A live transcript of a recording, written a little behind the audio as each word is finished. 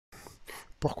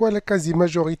Pourquoi la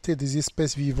quasi-majorité des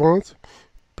espèces vivantes,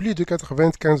 plus de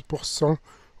 95%,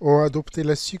 ont adopté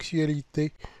la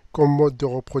sexualité comme mode de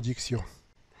reproduction?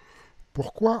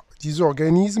 Pourquoi des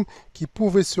organismes qui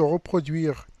pouvaient se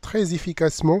reproduire très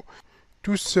efficacement,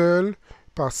 tout seuls,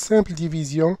 par simple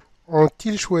division,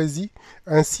 ont-ils choisi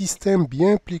un système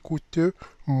bien plus coûteux,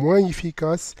 moins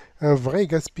efficace, un vrai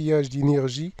gaspillage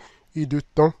d'énergie et de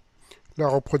temps, la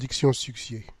reproduction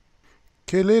sexuée?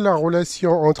 Quelle est la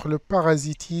relation entre le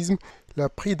parasitisme, la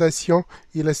prédation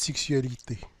et la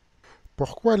sexualité?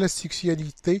 Pourquoi la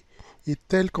sexualité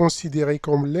est-elle considérée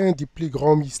comme l'un des plus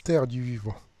grands mystères du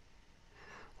vivant?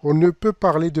 On ne peut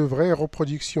parler de vraie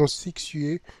reproduction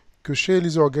sexuée que chez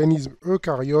les organismes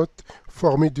eucaryotes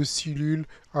formés de cellules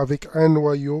avec un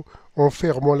noyau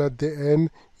enfermant l'ADN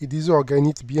et des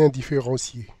organites bien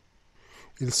différenciés.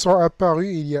 Ils sont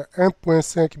apparus il y a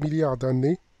 1,5 milliard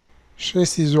d'années. Chez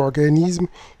ces organismes,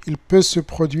 il peut se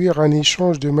produire un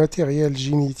échange de matériel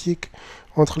génétique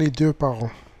entre les deux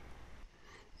parents.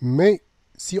 Mais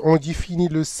si on définit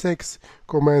le sexe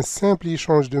comme un simple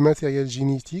échange de matériel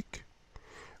génétique,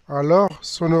 alors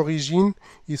son origine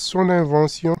et son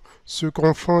invention se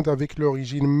confondent avec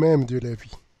l'origine même de la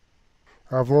vie.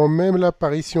 Avant même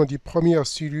l'apparition des premières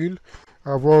cellules,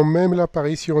 avant même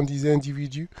l'apparition des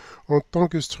individus en tant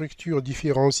que structures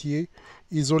différenciées,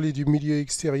 isolées du milieu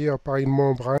extérieur par une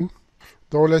membrane,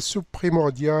 dans la soupe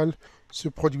primordiale se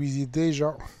produisait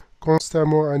déjà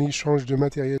constamment un échange de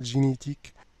matériel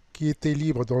génétique qui était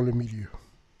libre dans le milieu.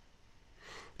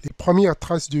 Les premières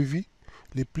traces de vie,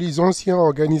 les plus anciens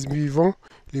organismes vivants,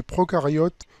 les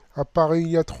prokaryotes, apparus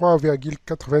il y a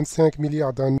 3,85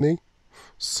 milliards d'années,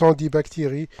 sans des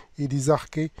bactéries et des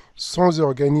archées, sans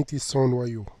organites et sans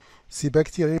noyaux. Ces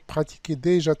bactéries pratiquaient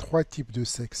déjà 3 types de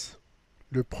sexe.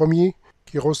 Le premier,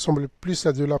 qui ressemble plus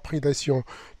à de la prédation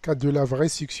qu'à de la vraie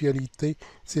sexualité,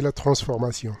 c'est la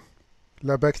transformation.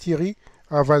 La bactérie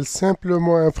avale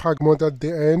simplement un fragment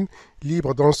d'ADN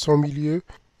libre dans son milieu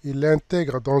et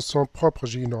l'intègre dans son propre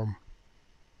génome.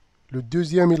 Le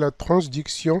deuxième est la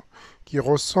transduction, qui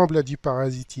ressemble à du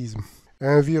parasitisme.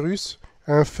 Un virus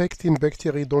infecte une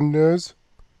bactérie donneuse.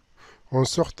 En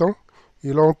sortant,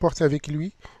 il emporte avec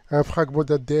lui un fragment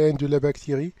d'ADN de la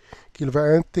bactérie qu'il va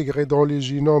intégrer dans le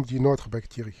génome d'une autre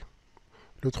bactérie.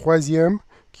 Le troisième,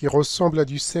 qui ressemble à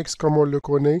du sexe comme on le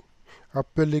connaît,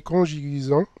 appelé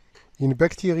conjugisant, une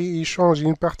bactérie échange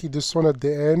une partie de son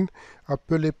ADN,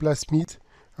 appelé plasmide,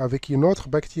 avec une autre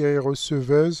bactérie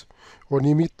receveuse en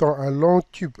imitant un long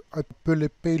tube appelé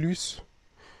pellus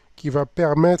qui va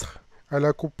permettre à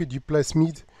la copie du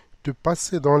plasmide de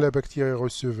passer dans la bactérie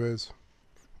receveuse.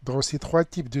 Dans ces 3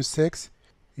 types de sexe,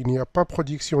 il n'y a pas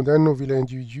production d'un nouvel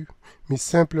individu, mais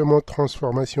simplement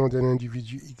transformation d'un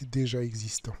individu déjà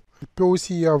existant. Il peut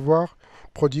aussi y avoir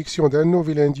production d'un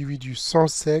nouvel individu sans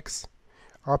sexe,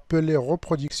 appelée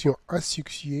reproduction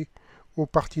asexuée ou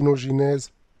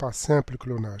parthénogenèse par simple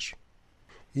clonage.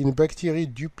 Une bactérie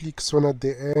duplique son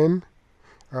ADN,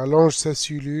 allonge sa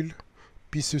cellule,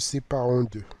 puis se sépare en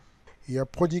deux. Il y a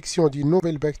production d'une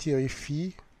nouvelle bactérie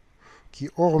fille qui,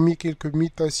 hormis quelques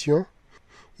mutations,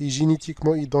 est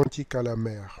génétiquement identique à la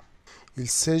mère. Il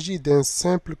s'agit d'un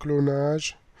simple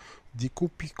clonage des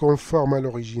copies conformes à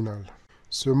l'original.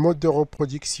 Ce mode de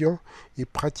reproduction est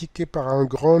pratiqué par un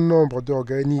grand nombre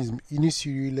d'organismes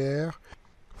unicellulaires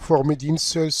formés d'une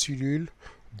seule cellule,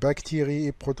 bactéries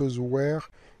et protozoaires,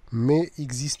 mais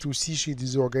existe aussi chez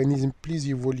des organismes plus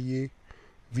évolués,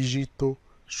 végétaux,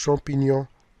 champignons,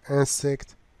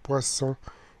 insectes, poissons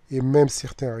et même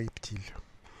certains reptiles.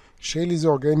 Chez les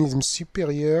organismes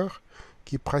supérieurs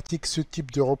qui pratiquent ce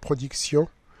type de reproduction,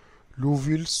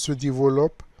 l'ovule se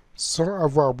développe sans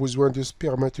avoir besoin de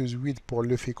spermatozoïdes pour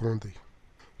le féconder.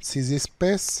 Ces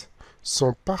espèces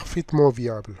sont parfaitement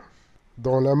viables.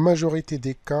 Dans la majorité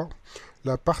des cas,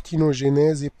 la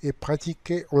parthénogenèse est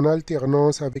pratiquée en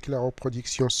alternance avec la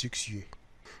reproduction sexuée.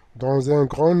 Dans un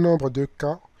grand nombre de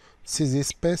cas, ces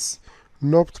espèces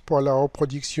n'optent pour la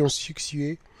reproduction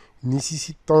sexuée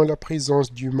nécessitant la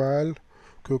présence du mâle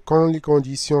que quand les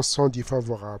conditions sont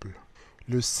défavorables.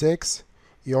 Le sexe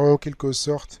est en quelque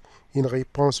sorte une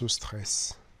réponse au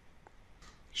stress.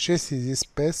 Chez ces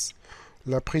espèces,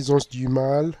 la présence du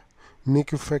mâle n'est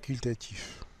que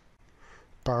facultative.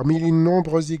 Parmi les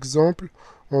nombreux exemples,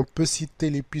 on peut citer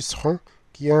les pucerons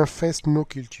qui infestent nos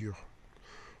cultures.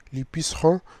 Les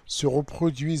pucerons se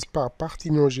reproduisent par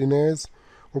parthénogenèse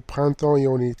au printemps et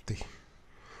en été.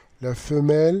 La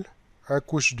femelle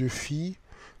accouche de filles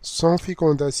sans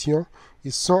fécondation et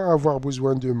sans avoir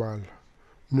besoin de mâle.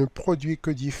 Ne produit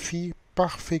que des filles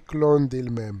parfaits clones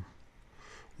d'elle-même.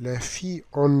 La fille,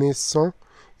 en naissant,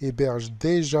 héberge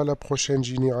déjà la prochaine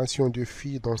génération de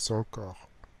filles dans son corps.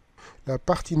 La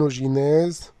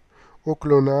parthénogenèse, au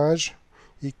clonage,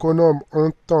 économe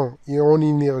en temps et en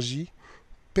énergie,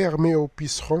 permet aux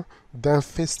pucerons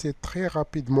d'infester très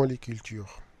rapidement les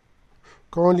cultures.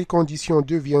 Quand les conditions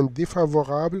deviennent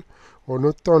défavorables, en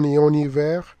automne et en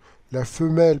hiver, la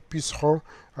femelle puceron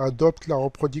adopte la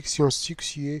reproduction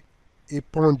sexuée et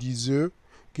pond des œufs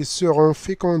qui seront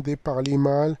fécondés par les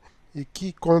mâles et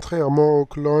qui, contrairement aux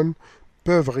clones,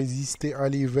 peuvent résister à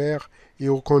l'hiver et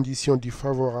aux conditions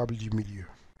défavorables du milieu.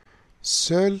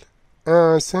 Seuls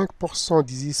 1 à 5%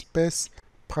 des espèces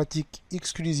pratiquent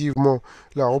exclusivement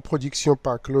la reproduction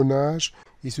par clonage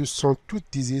et ce sont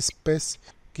toutes des espèces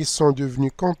qui sont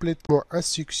devenues complètement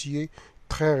asexuées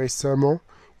très récemment.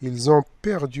 Ils ont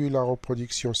perdu la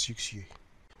reproduction sexuée.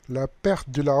 La perte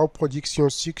de la reproduction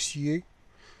sexuée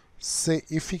s'est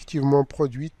effectivement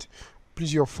produite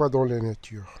plusieurs fois dans la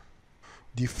nature.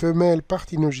 Des femelles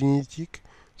parthénogénétiques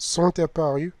sont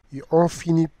apparues et ont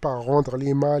fini par rendre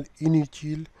les mâles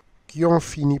inutiles qui ont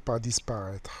fini par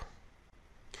disparaître.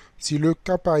 C'est le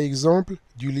cas par exemple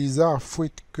du lézard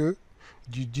fouette-queue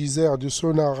du désert de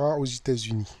Sonora aux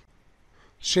États-Unis.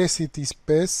 Chez cette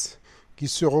espèce, qui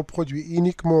se reproduit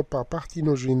uniquement par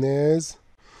parthénogenèse,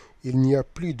 il n'y a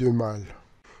plus de mâles.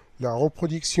 La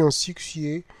reproduction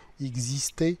sexuée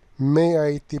existait mais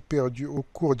a été perdue au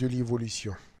cours de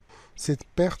l'évolution. Cette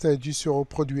perte a dû se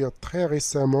reproduire très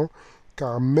récemment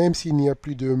car même s'il n'y a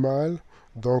plus de mâles,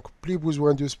 donc plus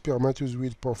besoin de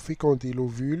spermatozoïdes pour féconder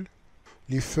l'ovule,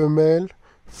 les femelles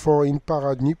font une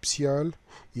parade nuptiale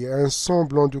et un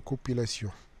semblant de copulation.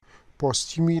 Pour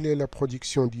stimuler la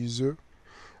production des œufs,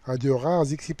 à de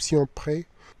rares exceptions près,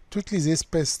 toutes les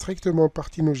espèces strictement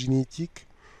parthénogénétiques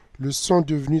le sont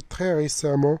devenues très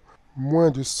récemment, moins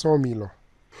de 100 000 ans.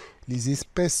 Les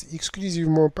espèces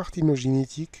exclusivement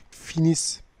parthénogénétiques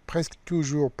finissent presque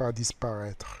toujours par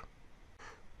disparaître.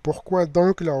 Pourquoi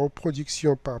donc la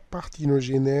reproduction par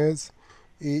parthénogenèse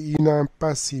est une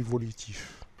impasse évolutive?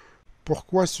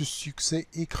 Pourquoi ce succès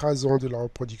écrasant de la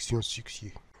reproduction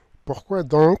sexuée? Pourquoi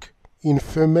donc une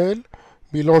femelle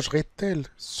mélangerait-elle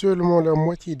seulement la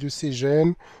moitié de ses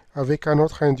gènes avec un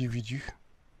autre individu,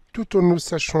 tout en ne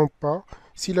sachant pas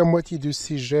si la moitié de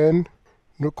ses gènes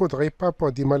ne coderait pas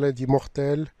pour des maladies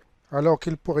mortelles, alors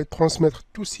qu'elle pourrait transmettre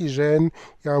tous ses gènes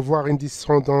et avoir une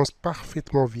descendance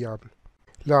parfaitement viable?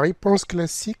 La réponse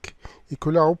classique est que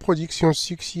la reproduction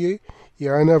sexuée est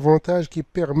un avantage qui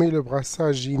permet le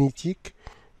brassage génétique,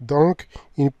 donc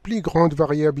une plus grande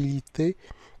variabilité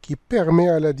qui permet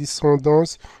à la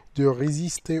descendance de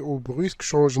résister aux brusques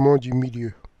changements du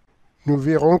milieu. Nous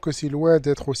verrons que c'est loin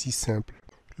d'être aussi simple.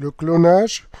 Le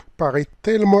clonage paraît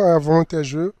tellement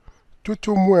avantageux,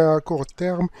 tout au moins à court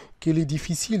terme, qu'il est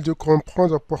difficile de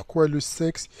comprendre pourquoi le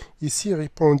sexe est si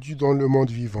répandu dans le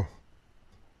monde vivant.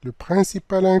 Le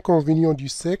principal inconvénient du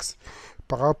sexe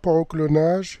par rapport au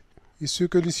clonage est ce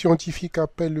que les scientifiques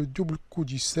appellent le double coût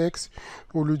du sexe,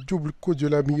 ou le double coût de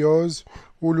la méiose,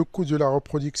 ou le coût de la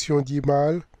reproduction des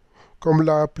mâles, comme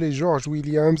l'a appelé George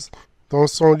Williams dans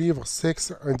son livre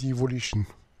Sex and Evolution.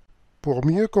 Pour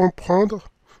mieux comprendre,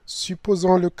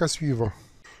 supposons le cas suivant.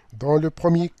 Dans le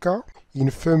premier cas,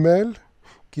 une femelle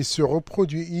qui se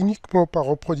reproduit uniquement par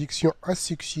reproduction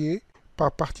asexuée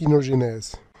par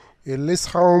parthénogenèse. Elle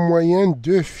laissera en moyenne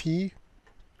 2 filles,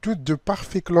 toutes de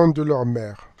parfaits clones de leur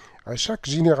mère. À chaque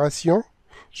génération,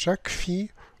 chaque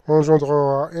fille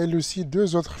engendrera elle aussi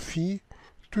 2 autres filles,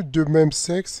 toutes de même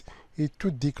sexe et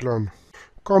toutes des clones.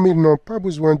 Comme ils n'ont pas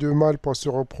besoin de mâles pour se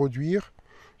reproduire,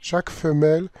 chaque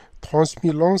femelle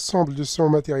transmet l'ensemble de son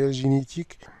matériel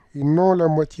génétique et non la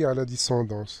moitié à la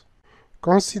descendance.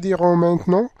 Considérons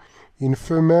maintenant une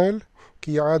femelle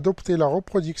qui a adopté la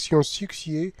reproduction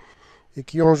sexuée et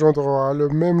qui engendrera le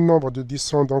même nombre de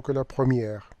descendants que la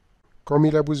première. Comme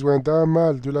il a besoin d'un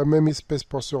mâle de la même espèce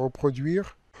pour se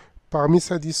reproduire, parmi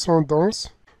sa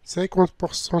descendance,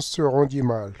 50% seront des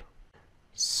mâles.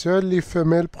 Seules les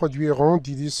femelles produiront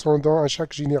des descendants à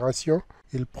chaque génération.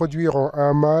 Ils produiront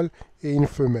un mâle et une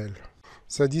femelle.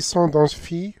 Sa descendance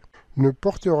fille ne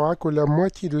portera que la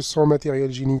moitié de son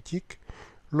matériel génétique,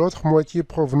 l'autre moitié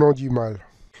provenant du mâle.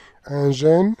 Un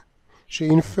gène, chez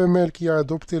une femelle qui a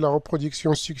adopté la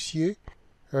reproduction sexuée,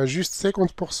 a juste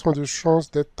 50% de chances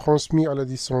d'être transmis à la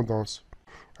descendance.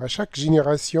 À chaque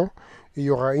génération, il y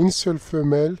aura une seule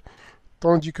femelle,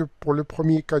 tandis que pour le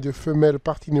premier cas de femelle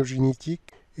parthénogénétique,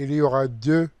 il y aura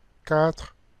 2,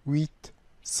 4, 8,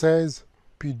 16,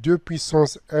 puis 2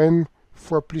 puissance n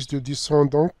fois plus de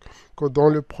descendants que dans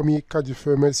le premier cas de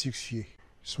femelle sexuée,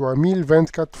 soit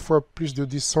 1024 fois plus de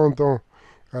descendants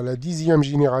à la 10e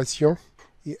génération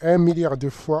et 1 milliard de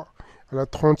fois à la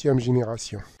 30e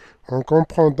génération. On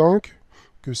comprend donc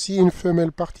que si une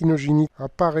femelle parthénogénique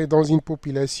apparaît dans une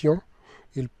population,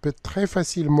 il peut très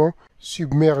facilement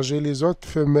submerger les autres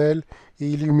femelles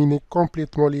et éliminer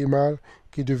complètement les mâles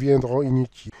qui deviendront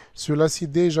inutiles. Cela s'est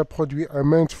déjà produit à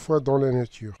maintes fois dans la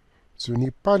nature. Ce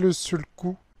n'est pas le seul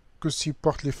coût que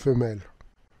supportent les femelles.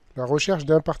 La recherche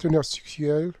d'un partenaire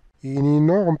sexuel est une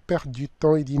énorme perte du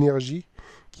temps et d'énergie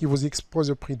qui vous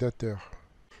expose aux prédateurs.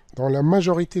 Dans la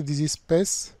majorité des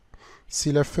espèces,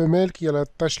 c'est la femelle qui a la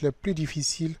tâche la plus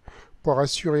difficile pour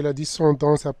assurer la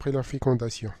descendance après la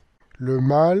fécondation. Le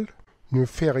mâle ne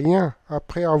fait rien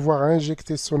après avoir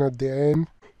injecté son ADN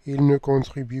et il ne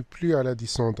contribue plus à la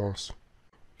descendance.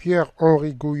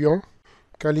 Pierre-Henri Gouillon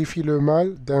qualifie le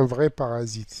mâle d'un vrai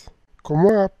parasite.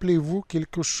 Comment appelez-vous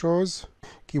quelque chose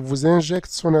qui vous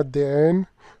injecte son ADN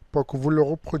pour que vous le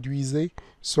reproduisez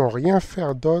sans rien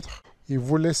faire d'autre et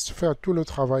vous laisse faire tout le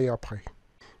travail après?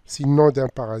 C'est le nom d'un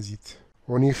parasite.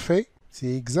 En effet,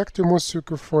 c'est exactement ce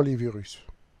que font les virus.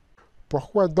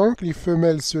 Pourquoi donc les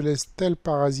femelles se laissent-elles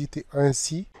parasiter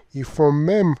ainsi et font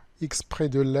même exprès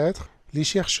de l'être? Les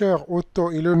chercheurs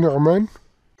Otto et Lernerman,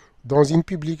 dans une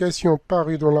publication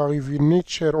parue dans la revue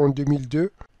Nature en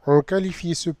 2002, ont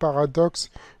qualifié ce paradoxe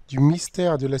du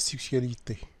mystère de la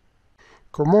sexualité.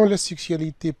 Comment la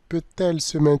sexualité peut-elle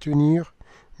se maintenir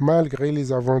malgré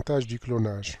les avantages du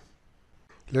clonage?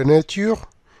 La nature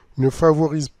ne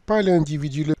favorise pas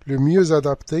l'individu le mieux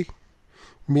adapté,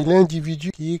 mais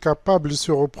l'individu qui est capable de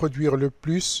se reproduire le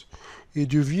plus et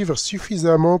de vivre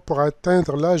suffisamment pour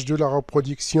atteindre l'âge de la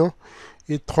reproduction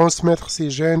et transmettre ses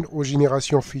gènes aux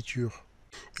générations futures.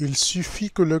 Il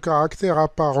suffit que le caractère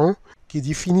apparent qui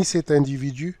définit cet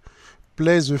individu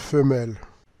plaise aux femelles.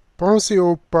 Pensez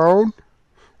au paon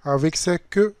avec sa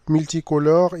queue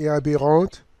multicolore et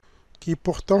aberrante qui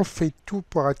pourtant fait tout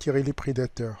pour attirer les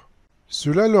prédateurs.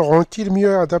 Cela le rend-il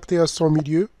mieux adapté à son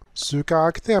milieu? Ce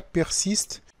caractère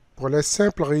persiste pour la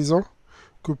simple raison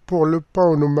que pour le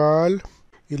paon mâle,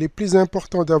 il est plus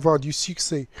important d'avoir du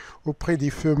succès auprès des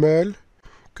femelles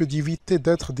que d'éviter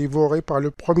d'être dévoré par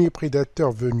le premier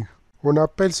prédateur venu. On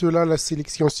appelle cela la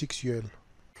sélection sexuelle.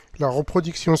 La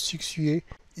reproduction sexuée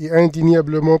est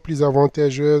indéniablement plus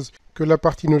avantageuse que la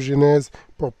parthénogenèse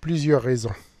pour plusieurs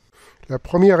raisons. La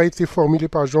première a été formulée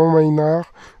par Jean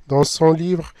Maynard dans son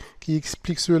livre qui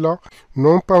explique cela,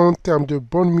 non pas en termes de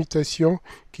bonnes mutations,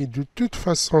 qui de toute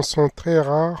façon sont très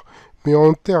rares, mais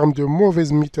en termes de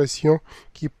mauvaises mutations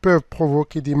qui peuvent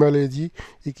provoquer des maladies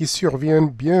et qui surviennent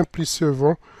bien plus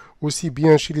souvent, aussi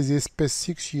bien chez les espèces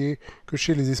sexuées que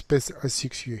chez les espèces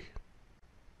asexuées.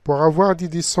 Pour avoir des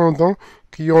descendants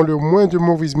qui ont le moins de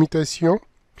mauvaises mutations,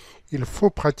 il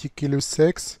faut pratiquer le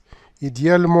sexe,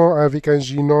 idéalement avec un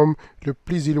génome le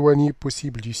plus éloigné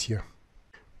possible du sien.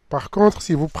 Par contre,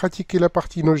 si vous pratiquez la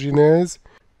parthénogenèse,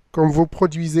 comme vous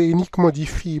produisez uniquement des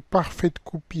filles parfaites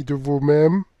copies de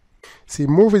vous-même, ces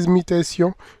mauvaises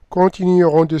mutations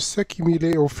continueront de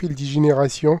s'accumuler au fil des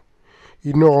générations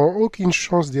et n'auront aucune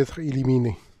chance d'être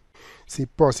éliminées. C'est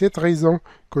pour cette raison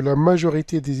que la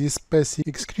majorité des espèces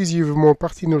exclusivement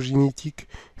parthénogénétiques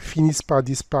finissent par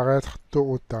disparaître tôt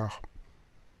ou tard.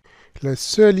 La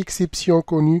seule exception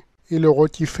connue est le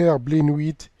rotifère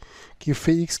blénoïde qui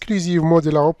fait exclusivement de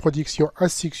la reproduction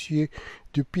asexuée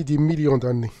depuis des millions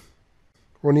d'années.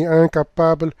 On est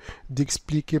incapable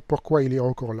d'expliquer pourquoi il est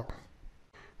encore là.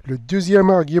 Le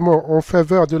deuxième argument en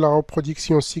faveur de la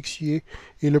reproduction sexuée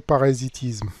est le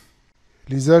parasitisme.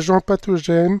 Les agents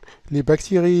pathogènes, les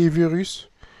bactéries et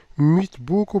virus, mutent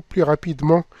beaucoup plus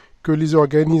rapidement que les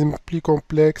organismes plus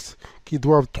complexes qui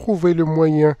doivent trouver le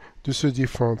moyen de se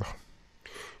défendre.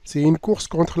 C'est une course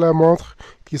contre la montre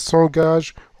qui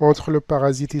s'engage entre le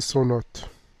parasite et son hôte.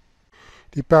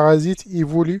 Les parasites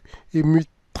évoluent et mutent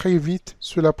très vite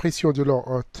sous la pression de leur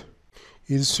hôte.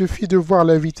 Il suffit de voir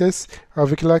la vitesse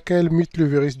avec laquelle mute le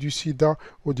virus du sida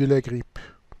ou de la grippe.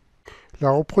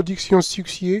 La reproduction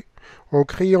sexuée, en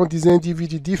créant des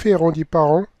individus différents des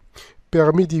parents,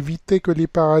 permet d'éviter que les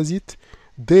parasites,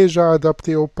 déjà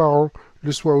adaptés aux parents,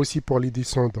 le soient aussi pour les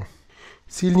descendants.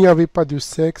 S'il n'y avait pas de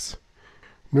sexe,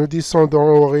 nos descendants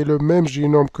auraient le même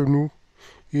génome que nous,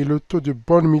 et le taux de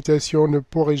bonne mutation ne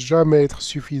pourrait jamais être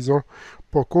suffisant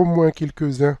pour qu'au moins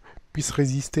quelques-uns puissent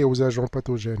résister aux agents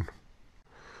pathogènes.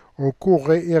 On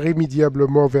courrait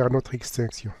irrémédiablement vers notre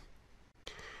extinction.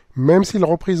 Même s'il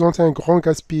représente un grand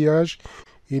gaspillage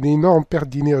et une énorme perte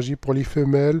d'énergie pour les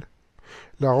femelles,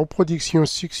 la reproduction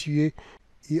sexuée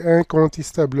est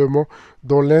incontestablement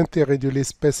dans l'intérêt de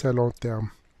l'espèce à long terme.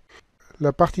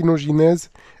 La parthénogenèse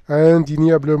a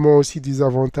indéniablement aussi des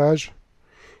avantages.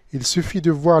 Il suffit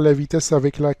de voir la vitesse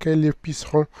avec laquelle les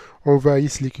pucerons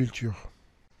envahissent les cultures.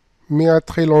 mais à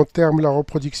très long terme, la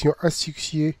reproduction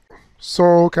asphyxiée,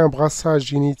 sans aucun brassage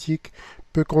génétique,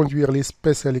 peut conduire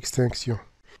l'espèce à l'extinction.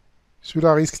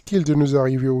 Cela risque-t-il de nous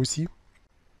arriver aussi?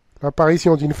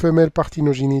 L'apparition d'une femelle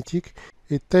parthénogénétique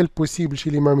est-elle possible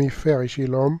chez les mammifères et chez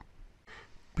l'homme?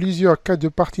 Plusieurs cas de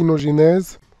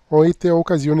parthénogénèse ont été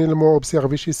occasionnellement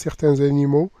observés chez certains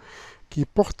animaux qui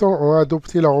pourtant ont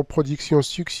adopté la reproduction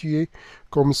sexuée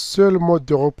comme seul mode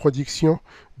de reproduction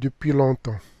depuis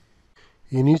longtemps.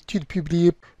 Une étude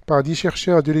publiée par des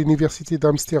chercheurs de l'Université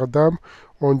d'Amsterdam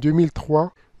en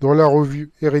 2003 dans la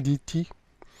revue Heredity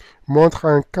montre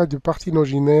un cas de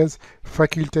parthénogénèse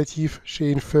facultatif chez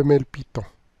une femelle python.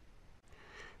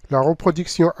 La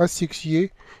reproduction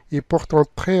asexuée est pourtant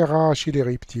très rare chez les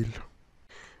reptiles.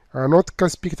 Un autre cas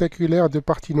spectaculaire de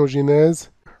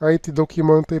parthénogénèse a été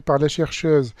documenté par la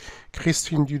chercheuse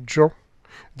Christine Dudgeon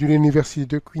de l'Université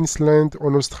de Queensland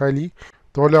en Australie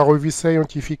dans la revue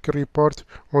Scientific Report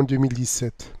en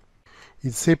 2017.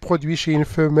 Il s'est produit chez une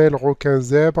femelle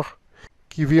requin-zèbre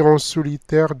qui vit en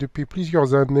solitaire depuis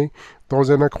plusieurs années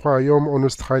dans un aquarium en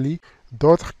Australie.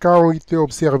 D'autres cas ont été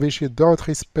observés chez d'autres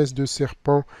espèces de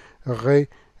serpents, raies,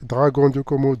 dragons de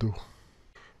Komodo.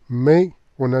 Mais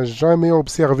on n'a jamais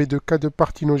observé de cas de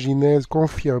parthénogénèse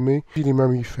confirmés chez les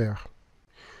mammifères.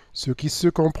 Ce qui se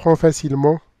comprend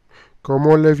facilement, comme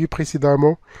on l'a vu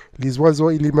précédemment, les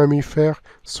oiseaux et les mammifères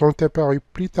sont apparus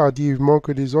plus tardivement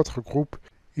que les autres groupes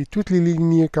et toutes les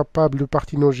lignées capables de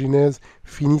parthénogénèse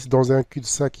finissent dans un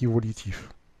cul-de-sac évolutif.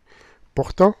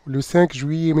 Pourtant, le 5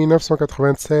 juillet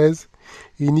 1996,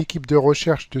 une équipe de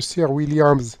recherche de Sir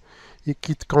Williams et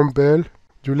Kit Campbell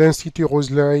de l'Institut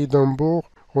Roslin à Édimbourg,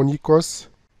 en Écosse,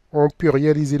 ont pu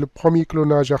réaliser le premier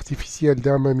clonage artificiel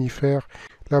d'un mammifère,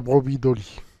 la brebis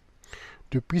Dolly.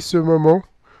 Depuis ce moment,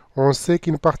 on sait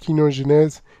qu'une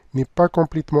parthénogénèse n'est pas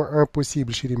complètement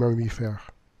impossible chez les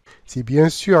mammifères. C'est bien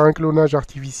sûr un clonage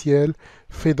artificiel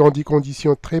fait dans des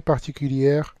conditions très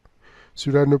particulières.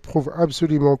 Cela ne prouve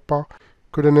absolument pas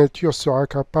que la nature sera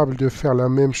capable de faire la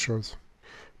même chose.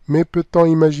 Mais peut-on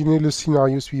imaginer le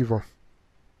scénario suivant?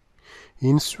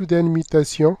 Une soudaine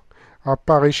mutation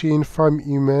apparaît chez une femme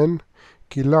humaine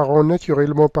qui la rend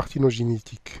naturellement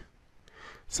parthénogénétique.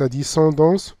 Sa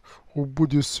descendance, au bout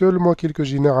de seulement quelques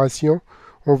générations,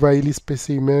 envahit l'espèce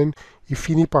humaine et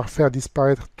finit par faire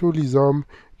disparaître tous les hommes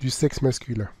du sexe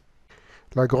masculin.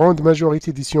 La grande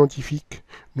majorité des scientifiques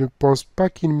ne pensent pas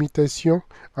qu'une mutation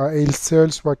à elle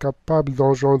seule soit capable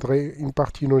d'engendrer une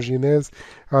parthénogénèse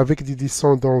avec des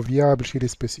descendants viables chez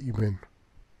l'espèce humaine.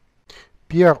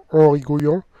 Pierre-Henri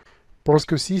Gouillon pense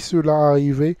que si cela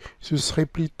arrivait, ce serait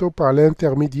plutôt par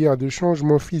l'intermédiaire de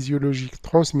changements physiologiques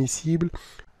transmissibles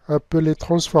appelés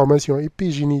transformations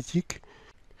épigénétiques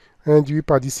induits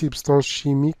par des substances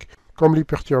chimiques comme les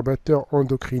perturbateurs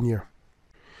endocriniens.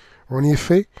 En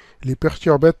effet, les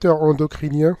perturbateurs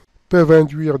endocriniens peuvent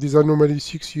induire des anomalies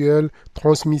sexuelles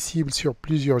transmissibles sur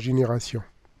plusieurs générations.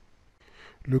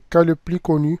 Le cas le plus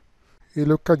connu est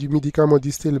le cas du médicament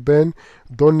d'Estelben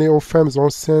donné aux femmes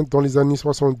enceintes dans les années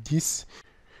 70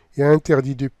 et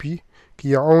interdit depuis,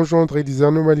 qui a engendré des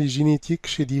anomalies génétiques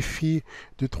chez des filles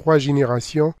de 3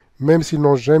 générations, même s'ils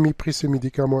n'ont jamais pris ce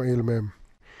médicament elles-mêmes.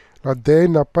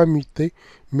 L'ADN n'a pas muté,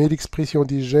 mais l'expression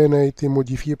des gènes a été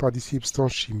modifiée par des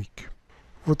substances chimiques.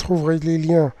 Vous trouverez les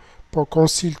liens pour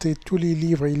consulter tous les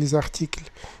livres et les articles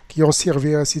qui ont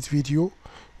servi à cette vidéo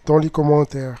dans les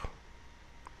commentaires.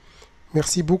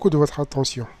 Merci beaucoup de votre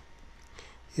attention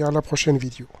et à la prochaine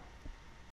vidéo.